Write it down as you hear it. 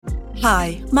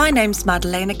Hi, my name's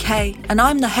Madalena Kay, and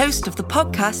I'm the host of the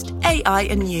podcast AI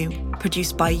and You,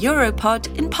 produced by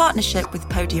Europod in partnership with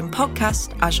Podium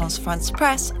Podcast, Agence France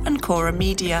Presse, and Cora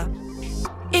Media.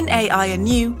 In AI and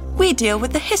You, we deal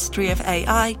with the history of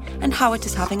AI and how it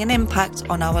is having an impact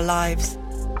on our lives.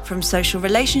 From social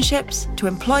relationships to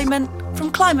employment,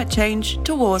 from climate change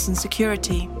to wars and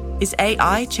security. Is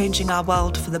AI changing our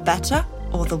world for the better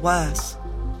or the worse?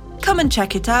 Come and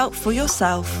check it out for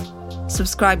yourself.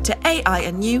 Subscribe to AI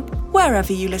and You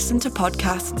wherever you listen to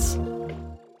podcasts.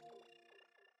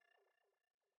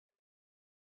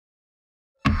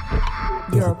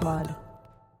 Europod.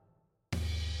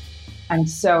 And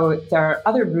so there are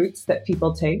other routes that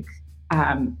people take,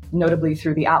 notably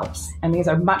through the Alps. And these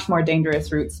are much more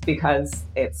dangerous routes because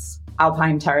it's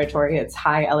alpine territory, it's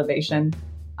high elevation,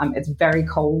 it's very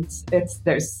cold,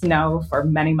 there's snow for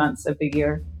many months of the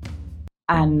year.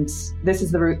 And this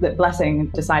is the route that Blessing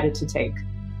decided to take.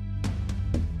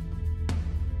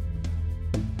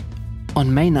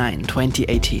 On May 9,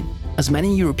 2018, as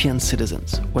many European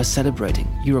citizens were celebrating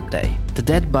Europe Day, the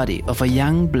dead body of a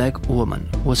young black woman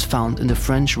was found in the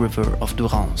French river of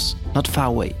Durance, not far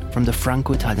away from the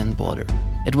Franco Italian border.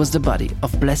 It was the body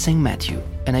of Blessing Matthew,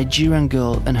 a Nigerian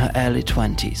girl in her early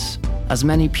 20s. As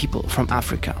many people from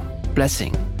Africa,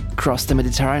 Blessing crossed the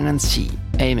Mediterranean Sea,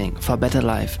 aiming for a better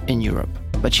life in Europe.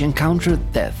 But she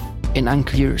encountered death in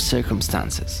unclear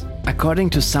circumstances.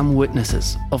 According to some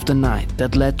witnesses of the night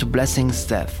that led to Blessing's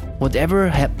death, whatever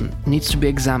happened needs to be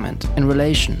examined in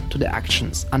relation to the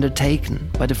actions undertaken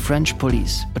by the French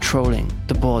police patrolling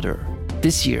the border.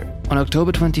 This year, on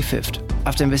October 25th,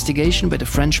 after investigation by the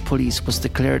French police was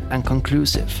declared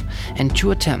inconclusive and 2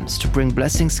 attempts to bring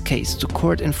Blessing's case to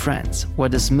court in France were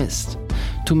dismissed,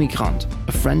 Two Migrants,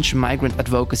 a French migrant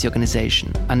advocacy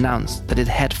organization, announced that it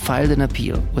had filed an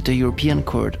appeal with the European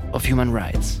Court of Human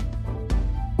Rights.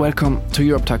 Welcome to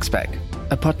Europe Talks Back,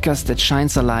 a podcast that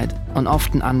shines a light on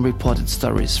often unreported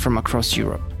stories from across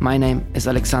Europe. My name is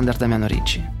Alexander Damiano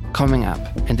Ricci. Coming up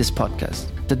in this podcast,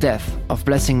 the death of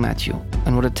Blessing Matthew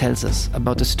and what it tells us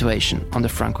about the situation on the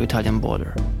Franco-Italian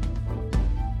border.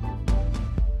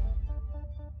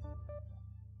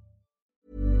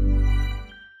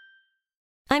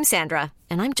 I'm Sandra,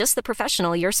 and I'm just the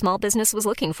professional your small business was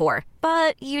looking for.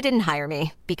 But you didn't hire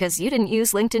me because you didn't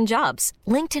use LinkedIn Jobs.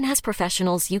 LinkedIn has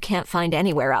professionals you can't find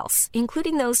anywhere else,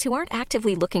 including those who aren't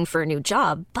actively looking for a new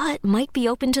job, but might be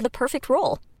open to the perfect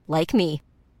role, like me.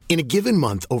 In a given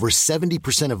month, over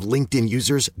 70% of LinkedIn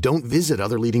users don't visit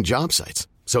other leading job sites.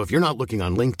 So if you're not looking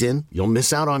on LinkedIn, you'll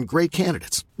miss out on great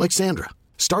candidates like Sandra.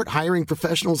 Start hiring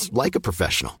professionals like a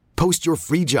professional. Post your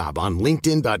free job on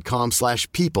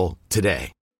linkedin.com/people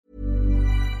today.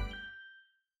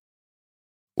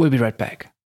 We'll be right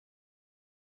back.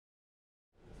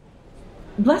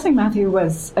 Blessing Matthew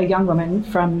was a young woman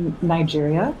from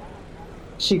Nigeria.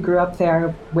 She grew up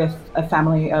there with a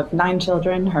family of 9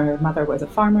 children. Her mother was a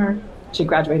farmer. She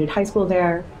graduated high school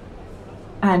there.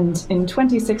 And in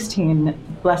 2016,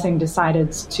 Blessing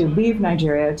decided to leave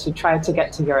Nigeria to try to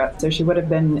get to Europe. So she would have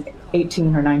been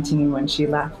 18 or 19 when she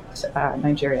left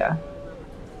Nigeria.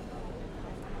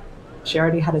 She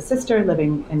already had a sister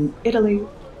living in Italy,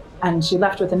 and she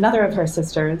left with another of her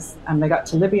sisters. They got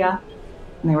to Libya,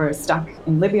 and they were stuck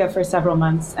in Libya for several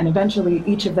months, and eventually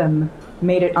each of them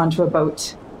made it onto a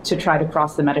boat to try to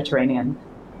cross the Mediterranean.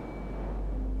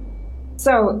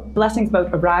 So Blessing's boat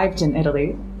arrived in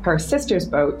Italy. Her sister's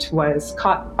boat was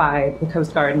caught by the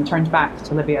Coast Guard and turned back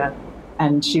to Libya,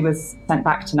 and she was sent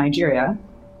back to Nigeria.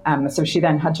 So she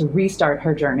then had to restart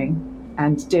her journey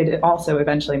and did also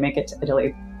eventually make it to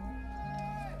Italy.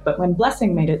 But when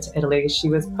Blessing made it to Italy, she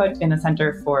was put in a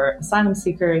center for asylum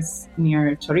seekers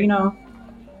near Torino,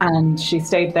 and she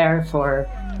stayed there for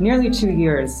nearly 2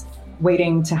 years,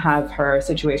 waiting to have her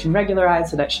situation regularized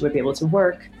so that she would be able to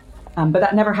work. But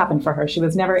that never happened for her. She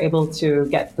was never able to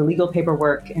get the legal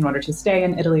paperwork in order to stay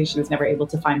in Italy. She was never able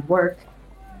to find work.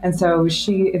 And so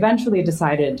she eventually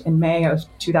decided in May of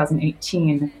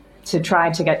 2018 to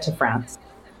try to get to France.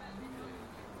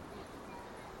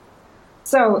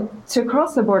 So to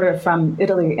cross the border from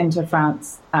Italy into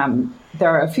France, there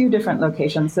are a few different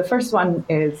locations. The first one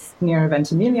is near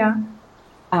Ventimiglia,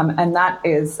 and that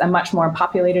is a much more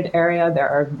populated area. There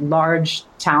are large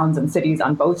towns and cities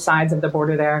on both sides of the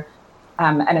border there,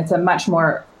 and it's a much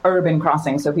more urban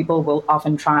crossing. So people will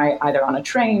often try either on a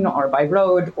train or by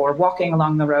road or walking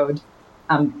along the road.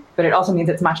 But it also means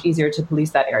it's much easier to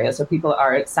police that area. So people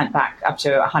are sent back. Up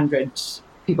to 100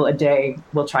 people a day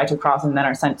will try to cross and then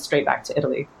are sent straight back to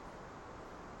Italy.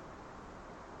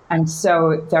 And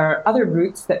so there are other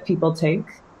routes that people take,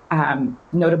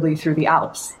 notably through the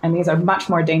Alps. And these are much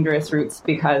more dangerous routes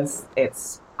because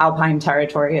it's alpine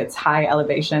territory, it's high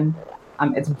elevation,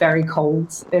 it's very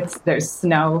cold, there's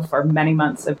snow for many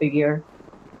months of the year.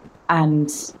 And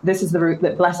this is the route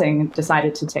that Blessing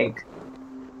decided to take.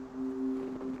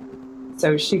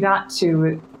 So she got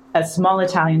to a small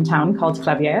Italian town called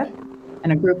Clavière,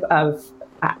 and a group of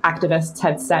activists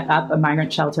had set up a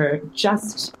migrant shelter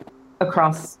just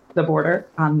across the border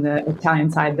on the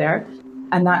Italian side there.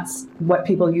 And that's what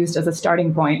people used as a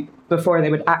starting point before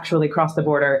they would actually cross the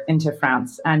border into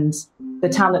France. And the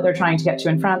town that they're trying to get to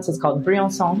in France is called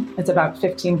Briançon. It's about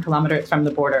 15 kilometers from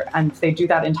the border. And they do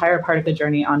that entire part of the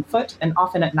journey on foot and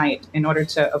often at night in order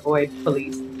to avoid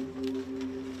police.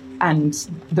 And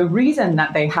the reason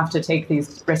that they have to take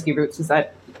these risky routes is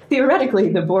that theoretically,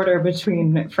 the border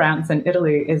between France and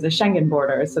Italy is a Schengen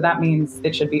border. So that means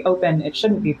it should be open. It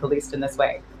shouldn't be policed in this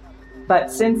way.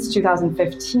 But since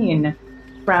 2015,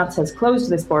 France has closed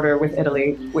this border with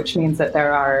Italy, which means that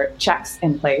there are checks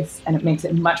in place, and it makes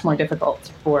it much more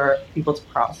difficult for people to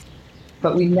cross.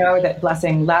 But we know that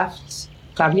Blessing left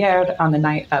Clavière on the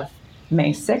night of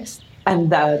May 6th.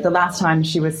 And the last time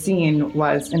she was seen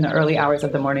was in the early hours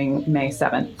of the morning, May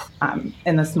 7th,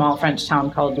 in the small French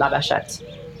town called La Vachette.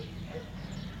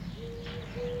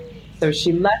 So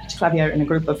she left Clavière in a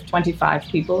group of 25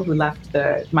 people who left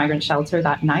the migrant shelter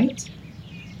that night,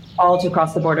 all to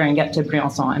cross the border and get to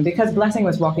Briançon. And because Blessing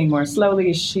was walking more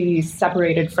slowly, she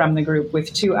separated from the group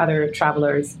with two other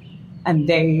travelers, and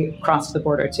they crossed the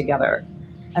border together.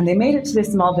 And they made it to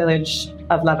this small village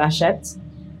of La Vachette.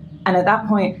 And at that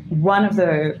point, one of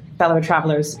the fellow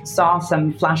travelers saw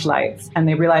some flashlights, and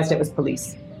they realized it was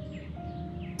police.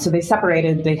 So they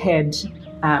separated, they hid,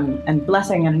 and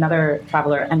Blessing and another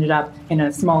traveler ended up in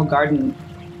a small garden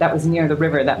that was near the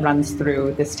river that runs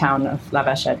through this town of La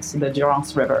Vachette, the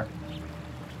Durance River.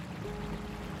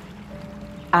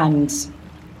 And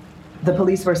the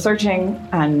police were searching,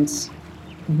 and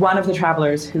one of the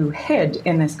travelers who hid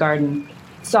in this garden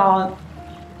saw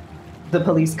the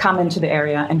police come into the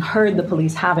area and heard the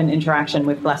police have an interaction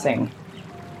with Blessing.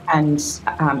 And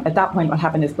at that point, what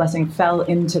happened is Blessing fell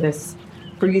into this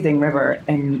freezing river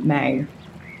in May.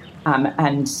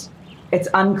 And it's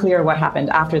unclear what happened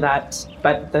after that,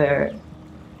 but the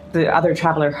other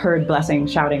traveler heard Blessing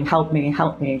shouting, "Help me,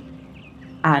 help me."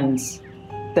 And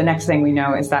the next thing we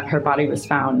know is that her body was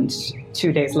found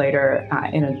 2 days later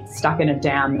stuck in a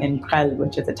dam in Presles,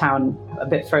 which is a town a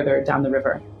bit further down the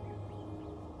river.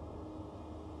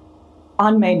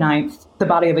 On May 9th, the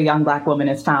body of a young Black woman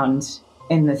is found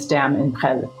in this dam in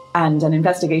Presles. And an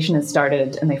investigation is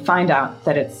started, and they find out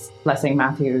that it's Blessing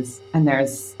Matthews. And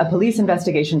there's a police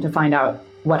investigation to find out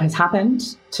what has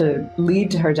happened to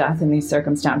lead to her death in these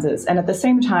circumstances. And at the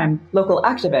same time, local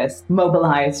activists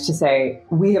mobilized to say,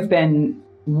 we have been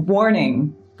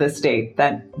warning the state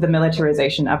that the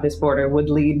militarization of this border would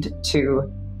lead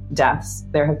to deaths.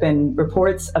 There have been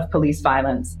reports of police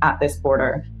violence at this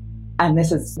border. And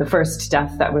this is the first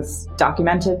death that was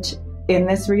documented in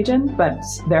this region, but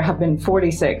there have been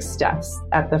 46 deaths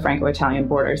at the Franco Italian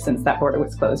border since that border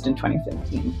was closed in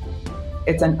 2015.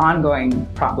 It's an ongoing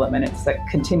problem, and it's a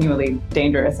continually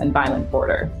dangerous and violent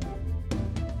border.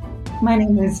 My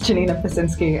name is Janina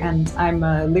Pasinski, and I'm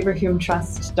a Leverhulme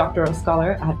Trust doctoral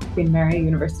scholar at Queen Mary,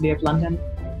 University of London,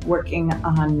 working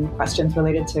on questions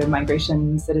related to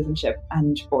migration, citizenship,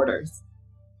 and borders.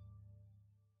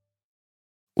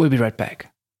 We'll be right back.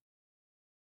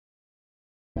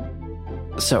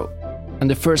 So, in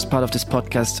the first part of this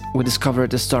podcast, we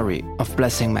discovered the story of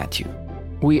Blessing Matthew.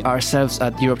 We ourselves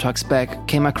at Europe Talks Back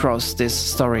came across this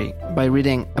story by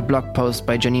reading a blog post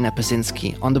by Janina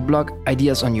Pasinski on the blog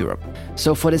Ideas on Europe.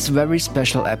 So for this very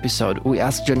special episode, we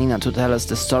asked Janina to tell us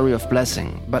the story of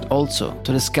Blessing, but also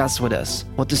to discuss with us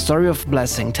what the story of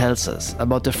Blessing tells us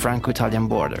about the Franco-Italian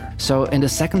border. So in the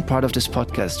second part of this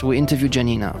podcast, we interview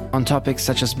Janina on topics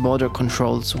such as border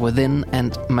controls within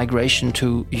and migration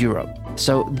to Europe.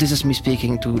 So this is me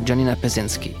speaking to Janina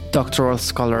Pasinski, doctoral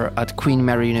scholar at Queen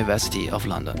Mary University of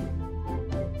London.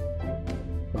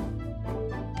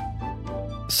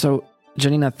 So,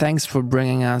 Janina, thanks for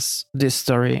bringing us this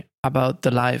story about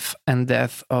the life and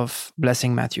death of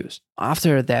Blessing Matthews.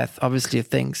 After her death, obviously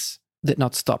things did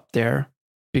not stop there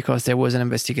because there was an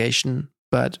investigation,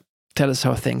 but tell us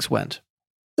how things went.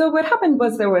 So what happened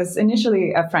was there was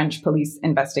initially a French police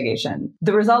investigation.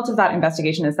 The result of that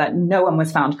investigation is that no one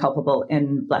was found culpable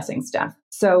in Blessing's death.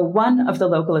 So one of the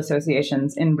local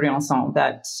associations in Briançon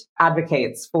that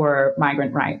advocates for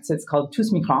migrant rights, it's called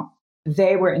Tous Migrants,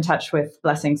 they were in touch with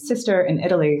Blessing's sister in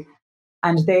Italy,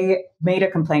 and they made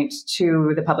a complaint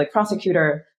to the public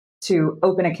prosecutor to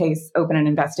open a case, open an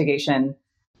investigation,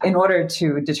 in order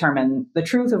to determine the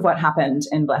truth of what happened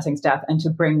in Blessing's death and to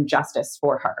bring justice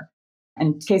for her.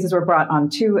 And cases were brought on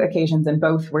 2 occasions, and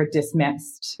both were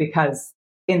dismissed because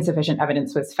insufficient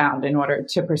evidence was found in order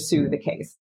to pursue the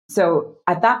case. So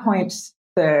at that point,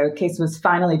 the case was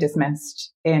finally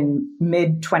dismissed in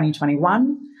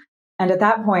mid-2021. And at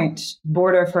that point,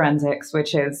 Border Forensics,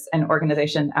 which is an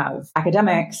organization of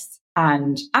academics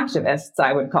and activists,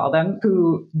 I would call them,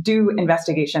 who do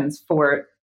investigations for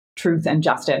truth and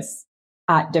justice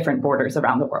at different borders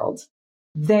around the world,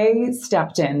 they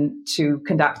stepped in to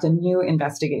conduct a new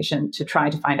investigation to try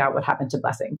to find out what happened to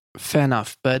Blessing. Fair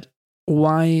enough, but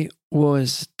why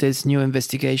was this new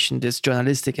investigation, this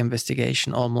journalistic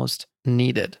investigation, almost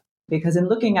needed? Because in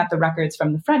looking at the records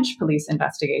from the French police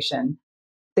investigation,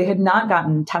 they had not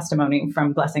gotten testimony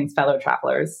from Blessing's fellow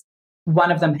travelers.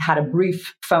 One of them had a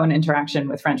brief phone interaction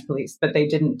with French police, but they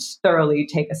didn't thoroughly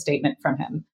take a statement from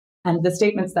him. And the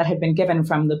statements that had been given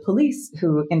from the police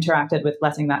who interacted with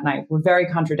Blessing that night were very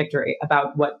contradictory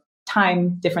about what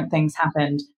time different things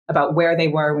happened, about where they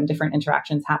were when different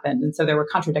interactions happened. And so there were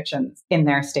contradictions in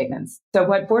their statements. So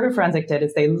what Border Forensic did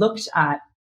is they looked at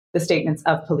the statements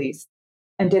of police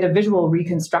and did a visual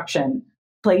reconstruction,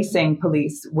 placing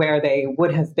police where they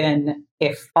would have been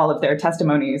if all of their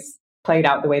testimonies played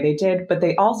out the way they did. But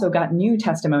they also got new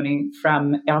testimony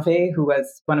from Hervé, who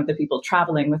was one of the people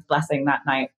traveling with Blessing that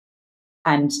night,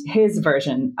 and his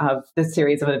version of the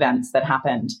series of events that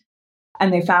happened.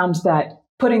 And they found that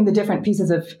putting the different pieces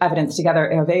of evidence together,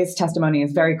 Hervé's testimony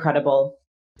is very credible.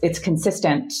 It's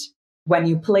consistent. When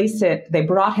you place it, they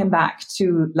brought him back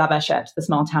to La Vachette, the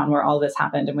small town where all this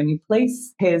happened. And when you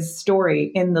place his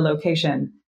story in the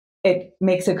location, it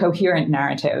makes a coherent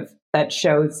narrative that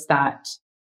shows that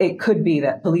it could be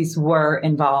that police were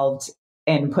involved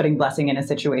in putting Blessing in a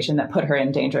situation that put her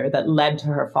in danger, that led to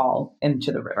her fall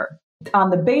into the river. On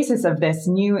the basis of this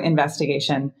new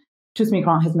investigation, Tous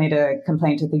Migrants has made a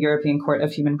complaint to the European Court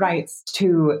of Human Rights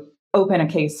to open a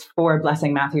case for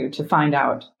Blessing Matthew to find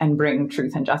out and bring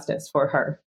truth and justice for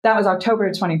her. That was October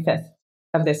 25th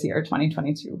of this year,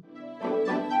 2022.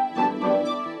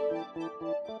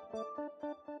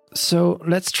 So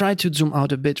let's try to zoom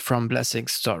out a bit from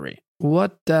Blessing's story.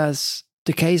 What does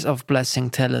the case of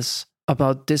Blessing tell us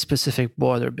about this specific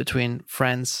border between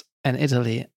France and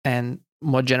Italy, and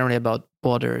more generally about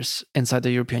borders inside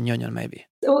the European Union, maybe?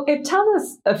 So it tells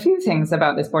us a few things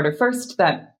about this border. First,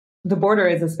 that the border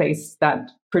is a space that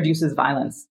produces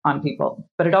violence on people,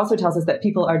 but it also tells us that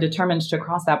people are determined to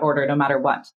cross that border no matter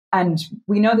what. And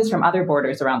we know this from other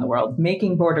borders around the world.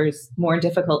 Making borders more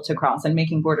difficult to cross and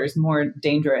making borders more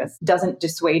dangerous doesn't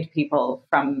dissuade people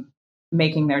from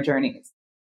making their journeys.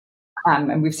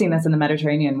 And we've seen this in the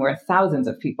Mediterranean, where thousands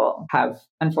of people have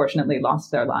unfortunately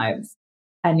lost their lives.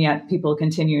 And yet people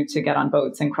continue to get on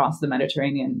boats and cross the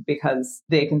Mediterranean because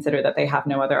they consider that they have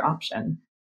no other option.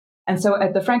 And so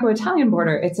at the Franco Italian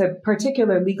border, it's a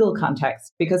particular legal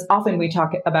context because often we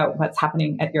talk about what's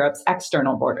happening at Europe's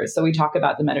external borders. So we talk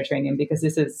about the Mediterranean because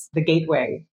this is the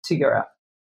gateway to Europe.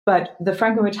 But the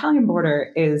Franco Italian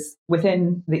border is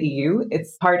within the EU.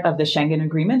 It's part of the Schengen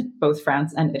Agreement, both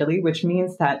France and Italy, which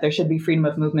means that there should be freedom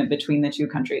of movement between the two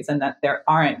countries and that there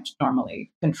aren't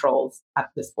normally controls at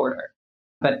this border.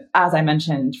 But as I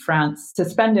mentioned, France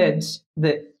suspended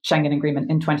the Schengen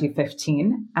Agreement in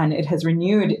 2015, and it has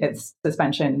renewed its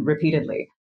suspension repeatedly.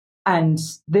 And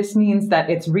this means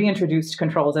that it's reintroduced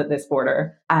controls at this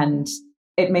border, and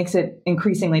it makes it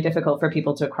increasingly difficult for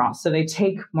people to cross. So they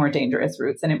take more dangerous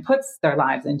routes, and it puts their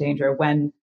lives in danger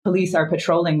when police are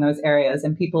patrolling those areas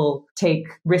and people take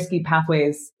risky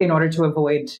pathways in order to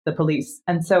avoid the police.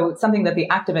 And so something that the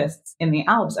activists in the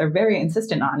Alps are very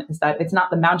insistent on is that it's not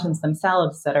the mountains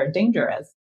themselves that are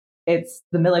dangerous. It's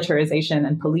the militarization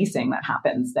and policing that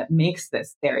happens that makes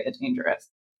this area dangerous.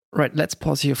 Right, let's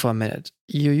pause here for a minute.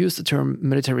 You use the term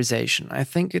militarization. I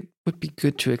think it would be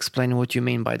good to explain what you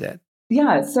mean by that.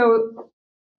 Yeah, so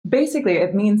basically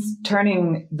it means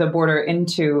turning the border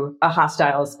into a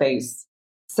hostile space.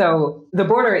 So the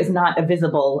border is not a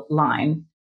visible line,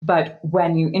 but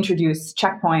when you introduce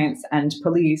checkpoints and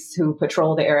police who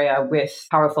patrol the area with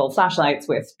powerful flashlights,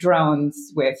 with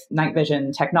drones, with night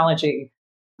vision technology,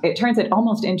 it turns it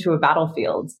almost into a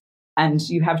battlefield. And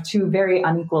you have two very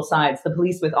unequal sides, the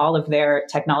police with all of their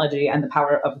technology and the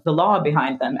power of the law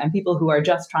behind them, and people who are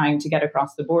just trying to get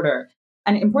across the border.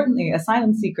 And importantly,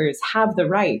 asylum seekers have the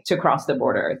right to cross the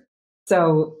border.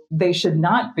 So they should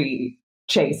not be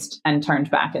chased and turned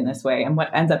back in this way. And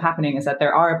what ends up happening is that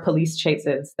there are police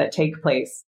chases that take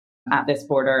place at this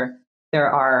border. There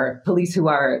are police who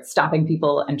are stopping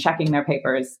people and checking their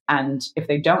papers. And if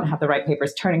they don't have the right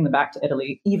papers, turning them back to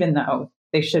Italy, even though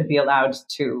they should be allowed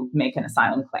to make an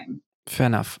asylum claim. Fair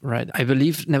enough, right. I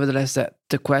believe, nevertheless, that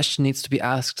the question needs to be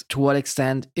asked, to what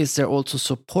extent is there also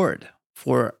support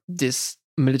for this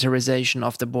militarization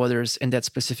of the borders in that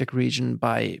specific region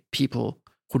by people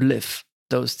who live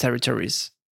those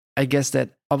territories? I guess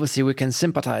that obviously we can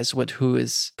sympathize with who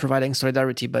is providing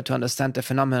solidarity, but to understand the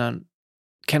phenomenon,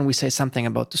 can we say something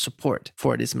about the support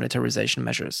for these militarization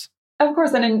measures? Of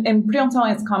course, and in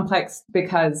Briançon it's complex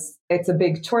because it's a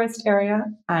big tourist area,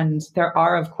 and there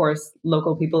are, of course,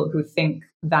 local people who think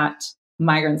that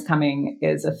migrants coming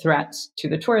is a threat to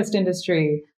the tourist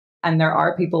industry, and there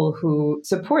are people who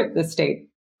support the state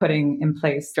putting in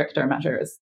place stricter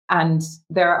measures. And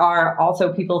there are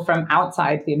also people from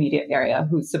outside the immediate area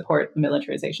who support the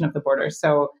militarization of the border.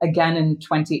 So again, in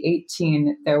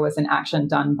 2018, there was an action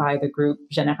done by the group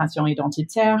Génération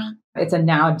Identitaire. It's a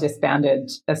now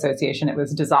disbanded association. It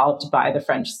was dissolved by the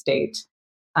French state.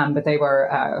 But they were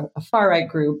a far-right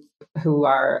group who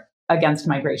are against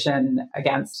migration,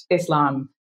 against Islam.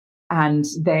 And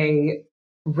they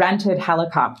rented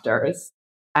helicopters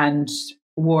and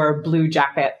wore blue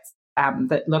jackets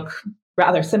that look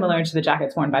rather similar to the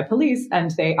jackets worn by police.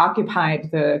 And they occupied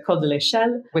the Col de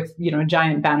l'Echelle with, a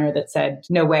giant banner that said,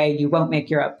 "No way, you won't make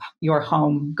Europe your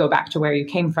home, go back to where you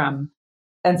came from."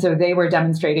 And so they were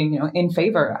demonstrating, in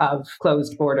favor of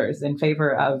closed borders, in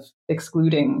favor of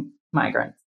excluding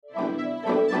migrants.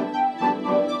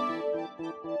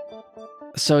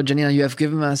 So, Janina, you have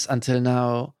given us until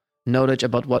now knowledge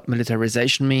about what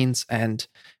militarization means, and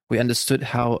we understood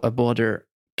how a border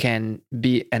can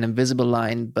be an invisible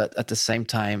line, but at the same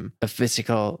time, a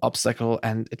physical obstacle,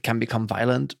 and it can become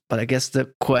violent. But I guess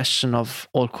the question of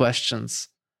all questions,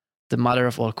 the mother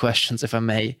of all questions, if I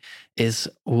may, is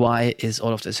why is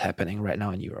all of this happening right now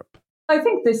in Europe? I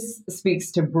think this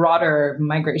speaks to broader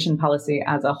migration policy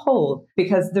as a whole,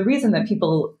 because the reason that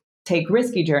people take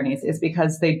risky journeys is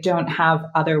because they don't have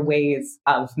other ways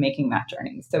of making that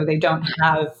journey. So they don't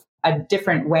have a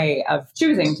different way of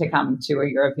choosing to come to a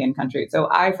European country. So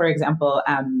I, for example,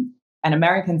 am an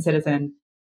American citizen,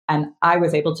 and I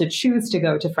was able to choose to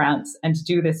go to France and to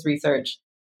do this research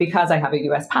because I have a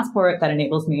US passport that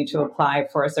enables me to apply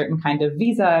for a certain kind of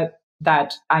visa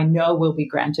that I know will be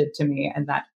granted to me, and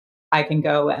that I can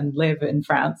go and live in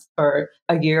France for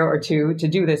a year or two to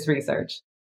do this research.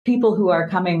 People who are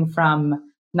coming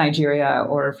from Nigeria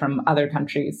or from other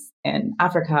countries in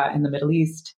Africa and the Middle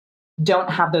East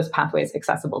don't have those pathways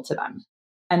accessible to them.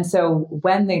 And so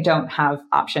when they don't have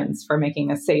options for making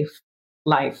a safe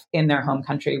life in their home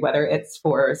country, whether it's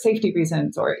for safety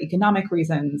reasons or economic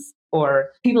reasons, or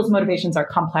people's motivations are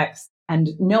complex and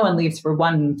no one leaves for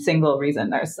one single reason.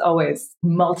 There's always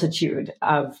multitude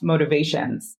of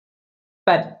motivations,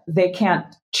 but they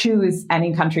can't choose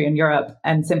any country in Europe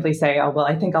and simply say, "Oh, well,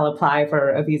 I think I'll apply for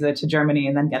a visa to Germany,"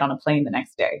 and then get on a plane the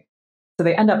next day. So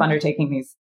they end up undertaking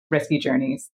these risky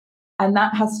journeys. And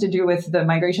that has to do with the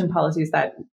migration policies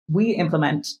that we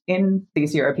implement in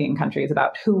these European countries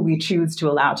about who we choose to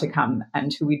allow to come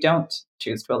and who we don't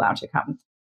choose to allow to come.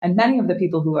 And many of the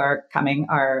people who are coming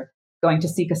are going to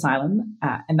seek asylum.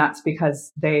 And that's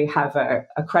because they have a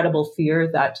credible fear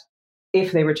that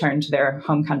if they return to their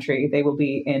home country, they will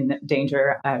be in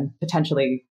danger and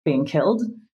potentially being killed,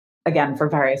 again, for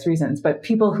various reasons. But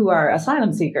people who are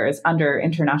asylum seekers under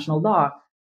international law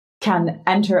can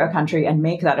enter a country and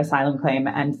make that asylum claim,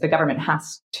 and the government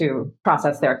has to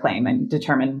process their claim and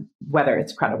determine whether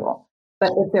it's credible.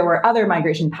 But if there were other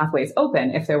migration pathways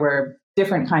open, if there were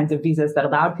different kinds of visas that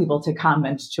allowed people to come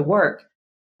and to work,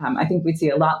 I think we'd see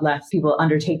a lot less people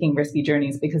undertaking risky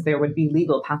journeys because there would be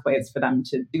legal pathways for them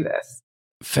to do this.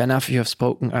 Fair enough, you have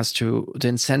spoken as to the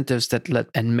incentives that let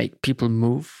and make people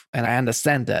move, and I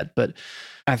understand that, but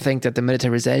I think that the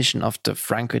militarization of the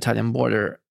Franco Italian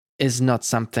border is not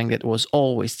something that was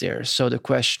always there. So the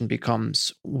question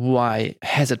becomes, why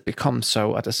has it become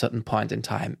so at a certain point in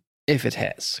time, if it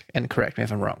has? And correct me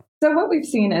if I'm wrong. So what we've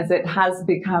seen is it has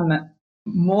become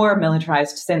more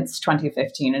militarized since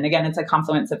 2015. And again, it's a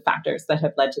confluence of factors that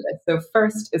have led to this. So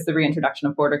first is the reintroduction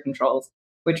of border controls,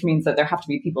 which means that there have to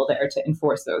be people there to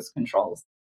enforce those controls.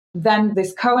 Then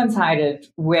this coincided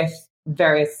with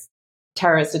various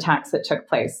terrorist attacks that took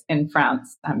place in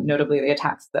France, notably the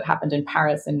attacks that happened in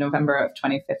Paris in November of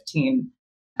 2015.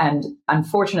 And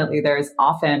unfortunately, there's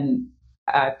often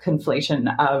a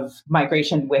conflation of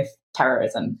migration with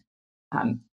terrorism,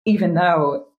 even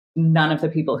though none of the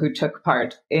people who took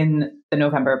part in the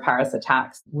November Paris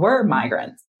attacks were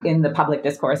migrants. In the public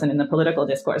discourse and in the political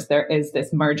discourse, there is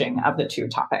this merging of the two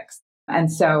topics.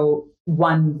 And so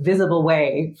one visible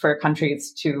way for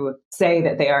countries to say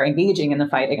that they are engaging in the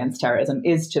fight against terrorism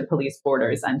is to police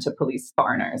borders and to police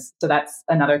foreigners. So that's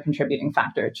another contributing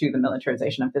factor to the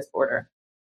militarization of this border.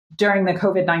 During the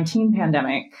COVID-19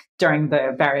 pandemic, during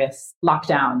the various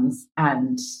lockdowns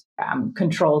and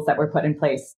controls that were put in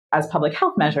place as public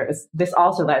health measures, this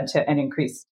also led to an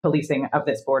increased policing of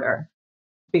this border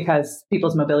because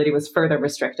people's mobility was further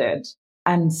restricted.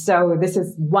 And so this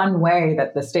is one way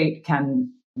that the state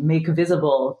can make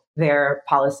visible their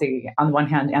policy, on the one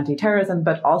hand, anti-terrorism,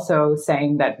 but also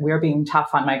saying that we're being tough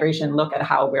on migration. Look at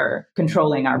how we're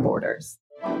controlling our borders.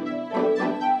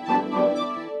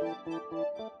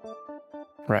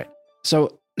 Right.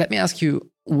 So let me ask you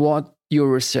what your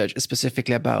research is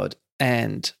specifically about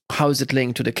and how is it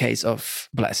linked to the case of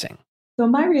Blessing? So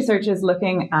my research is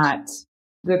looking at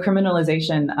the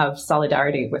criminalization of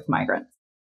solidarity with migrants.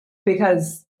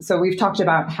 So we've talked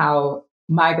about how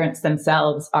migrants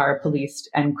themselves are policed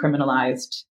and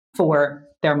criminalized for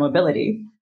their mobility.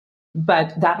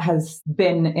 But that has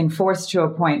been enforced to a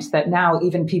point that now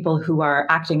even people who are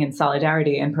acting in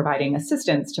solidarity and providing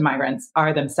assistance to migrants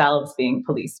are themselves being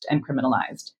policed and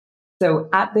criminalized. So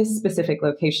at this specific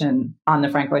location on the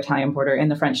Franco Italian border in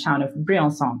the French town of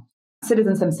Briançon,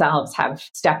 citizens themselves have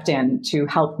stepped in to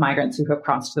help migrants who have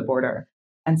crossed the border.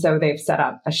 And so they've set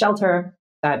up a shelter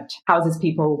that houses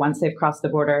people once they've crossed the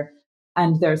border.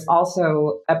 And there's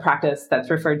also a practice that's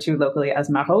referred to locally as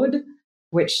maraude,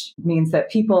 which means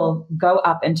that people go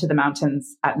up into the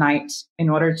mountains at night in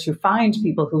order to find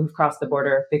people who have crossed the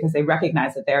border because they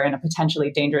recognize that they're in a potentially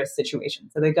dangerous situation.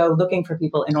 So they go looking for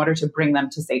people in order to bring them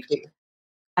to safety.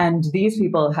 And these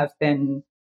people have been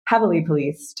heavily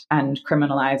policed and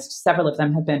criminalized. Several of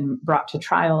them have been brought to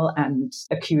trial and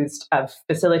accused of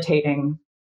facilitating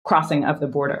crossing of the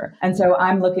border. And so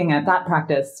I'm looking at that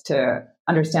practice to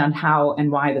understand how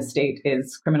and why the state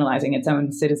is criminalizing its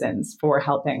own citizens for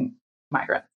helping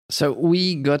migrants. So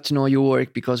we got to know your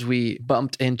work because we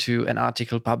bumped into an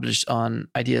article published on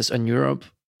Ideas on Europe.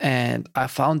 And I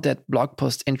found that blog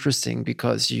post interesting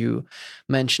because you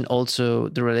mentioned also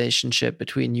the relationship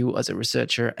between you as a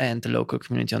researcher and the local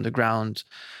community on the ground,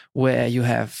 where you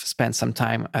have spent some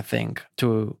time, I think,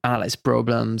 to analyze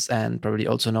problems and probably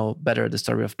also know better the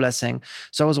story of Blessing.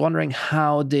 So I was wondering,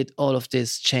 how did all of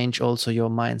this change also your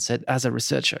mindset as a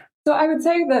researcher? So I would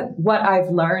say that what I've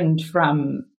learned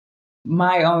from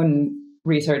my own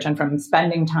research and from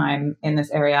spending time in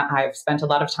this area, I've spent a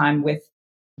lot of time with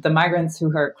the migrants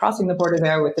who are crossing the border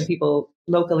there, with the people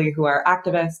locally who are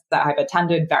activists, that I've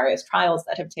attended various trials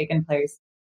that have taken place.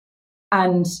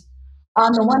 And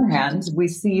on the one hand, we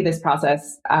see this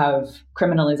process of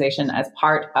criminalization as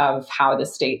part of how the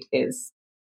state is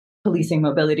policing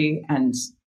mobility and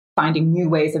finding new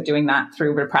ways of doing that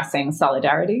through repressing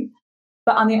solidarity.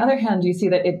 But on the other hand, you see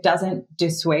that it doesn't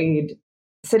dissuade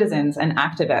citizens and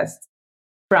activists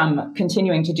from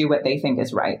continuing to do what they think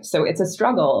is right. So it's a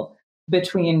struggle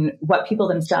between what people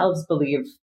themselves believe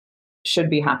should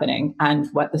be happening and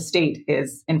what the state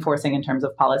is enforcing in terms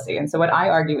of policy. And so what I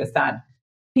argue is that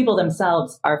people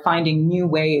themselves are finding new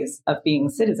ways of being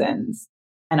citizens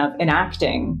and of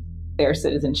enacting their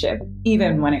citizenship,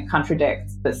 even when it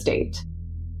contradicts the state.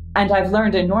 And I've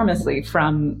learned enormously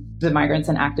from the migrants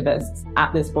and activists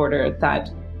at this border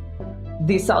that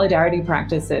these solidarity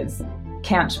practices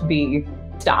can't be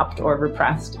stopped or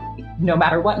repressed, no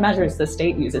matter what measures the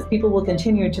state uses. People will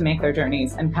continue to make their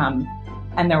journeys and come,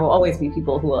 and there will always be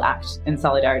people who will act in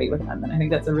solidarity with them. And I think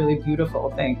that's a really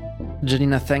beautiful thing.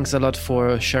 Janina, thanks a lot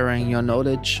for sharing your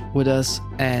knowledge with us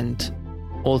and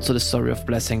also the story of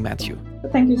Blessing Matthew.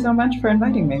 Thank you so much for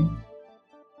inviting me.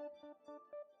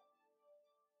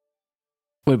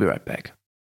 We'll be right back.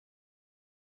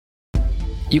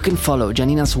 You can follow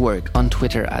Janina's work on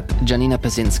Twitter at Janina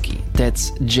Pesinski.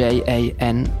 That's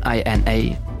JANINA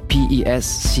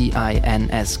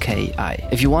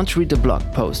If you want to read the blog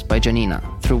post by Janina,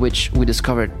 through which we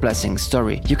discovered Blessing's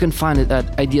story, you can find it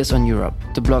at Ideas on Europe,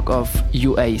 the blog of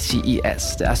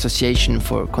UACES, the Association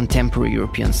for Contemporary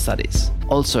European Studies.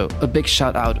 Also, a big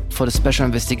shout out for the special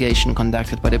investigation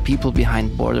conducted by the people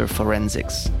behind Border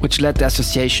Forensics, which led the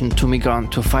association to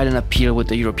Migrant to file an appeal with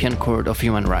the European Court of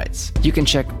Human Rights. You can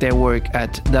check their work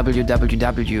at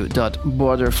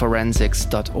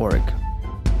www.borderforensics.org.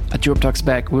 At Europe Talks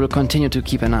Back, we will continue to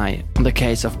keep an eye on the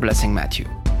case of Blessing Matthew.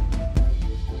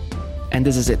 And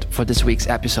this is it for this week's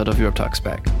episode of Europe Talks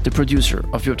Back. The producer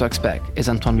of Europe Talks Back is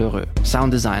Antoine Lheureux.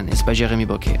 Sound design is by Jérémy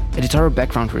Bocquet. Editorial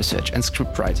background research and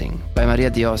script writing by Maria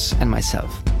Dios and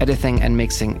myself. Editing and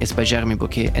mixing is by Jérémy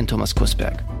Bocquet and Thomas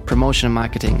Kusberg. Promotion and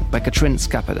marketing by Katrin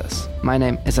Skapadas. My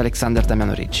name is Alexander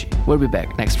Damiano Ricci. We'll be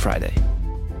back next Friday.